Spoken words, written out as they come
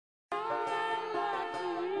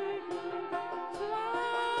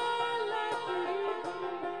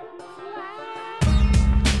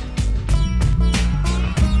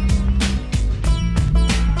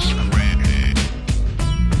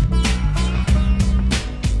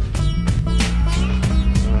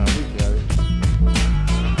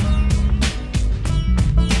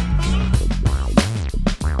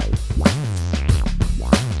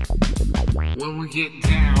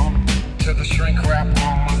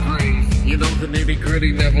The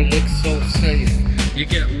nitty-gritty never looks so safe. You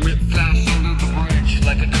get whipflash under the bridge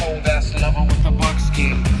like a cold-ass lover with a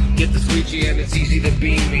buckskin. Get the squeegee and it's easy to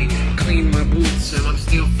beat me. Clean my boots and I'm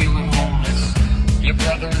still feeling homeless. Your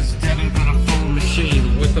brother is deader than a phone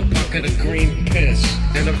machine with a bucket of green piss.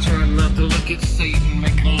 And I'm trying not to look at Satan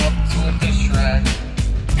making love to a dishrag.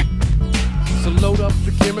 So load up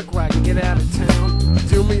the gimmick wagon, get out of town.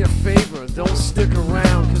 Do me a favor, don't stick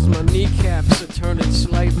around, cause my kneecaps are turning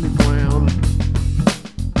slightly brown.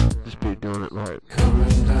 Just be doing it right.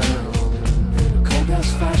 Coming down in a cold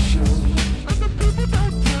ass fashion.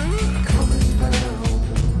 Coming down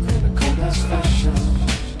in a cold ass fashion.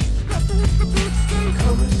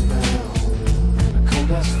 Coming down in a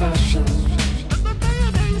cold ass fashion.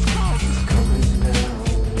 Coming down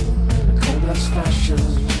in a cold ass fashion.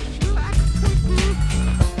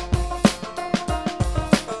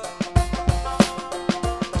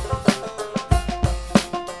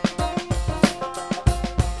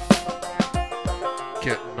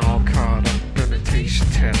 Getting all caught up in a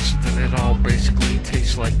taste test, and it all basically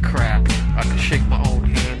tastes like crap. I can shake my own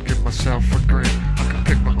hand, give myself a grin. I can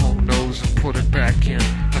pick my own nose and put it back in.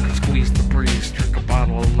 I can squeeze the breeze, drink a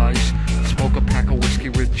bottle of lice, smoke a pack of whiskey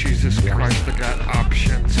with Jesus Christ. I got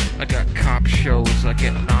options, I got cop shows, I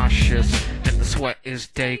get nauseous, and the sweat is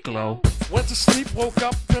day glow. Went to sleep, woke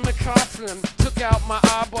up in a coffin. Took out my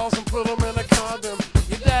eyeballs and put them in a condom.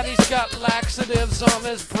 Your daddy's got laxatives on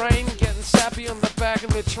his brain, getting sappy on the back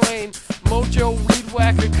of the train. Mojo weed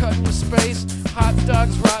whacker cutting your space. Hot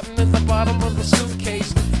dogs rotting in the bottom of the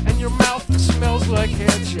suitcase. And your mouth smells like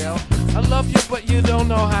hair gel. I love you, but you don't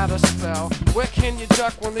know how to spell. Where can you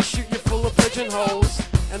duck when they shoot you full of pigeonholes?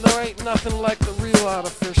 And there ain't nothing like the real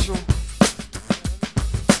artificial.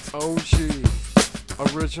 OG.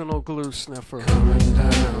 Original glue sniffer. Coming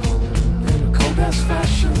down in a cold ass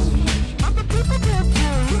fashion. Coming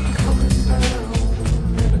down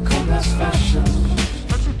in a cold ass fashion.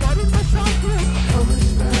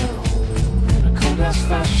 Coming down in a cold ass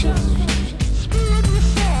fashion.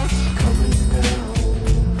 Coming down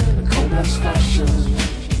in a cold ass fashion.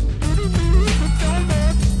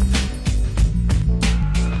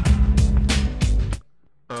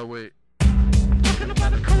 Wait. Talking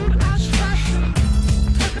about a cold ass fashion.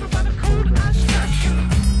 Talking about a cold ass fashion.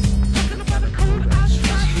 Talking about a cold ass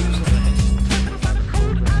fashion. Talking about a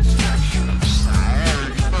cold ass fashion.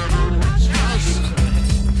 Talking about a cold ass fashion.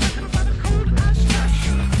 Talking about a cold ass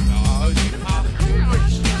fashion. Oh, you are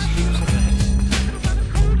foolish. Talking about a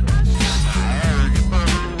cold ass fashion. Talking about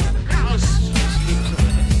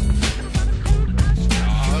a cold ass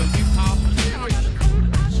fashion. Oh, you are foolish.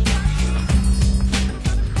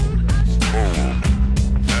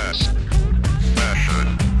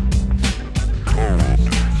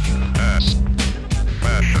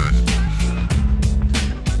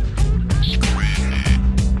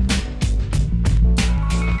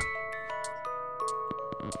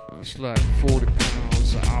 It's like 40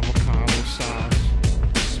 pounds of avocado sauce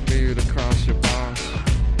smeared across your boss.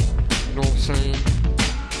 You know what I'm saying?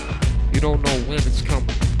 You don't know when it's coming.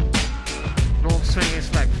 You know what I'm saying?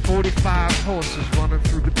 It's like 45 horses running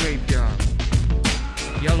through the graveyard.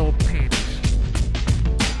 Yellow panties.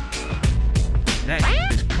 That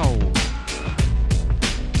is cold.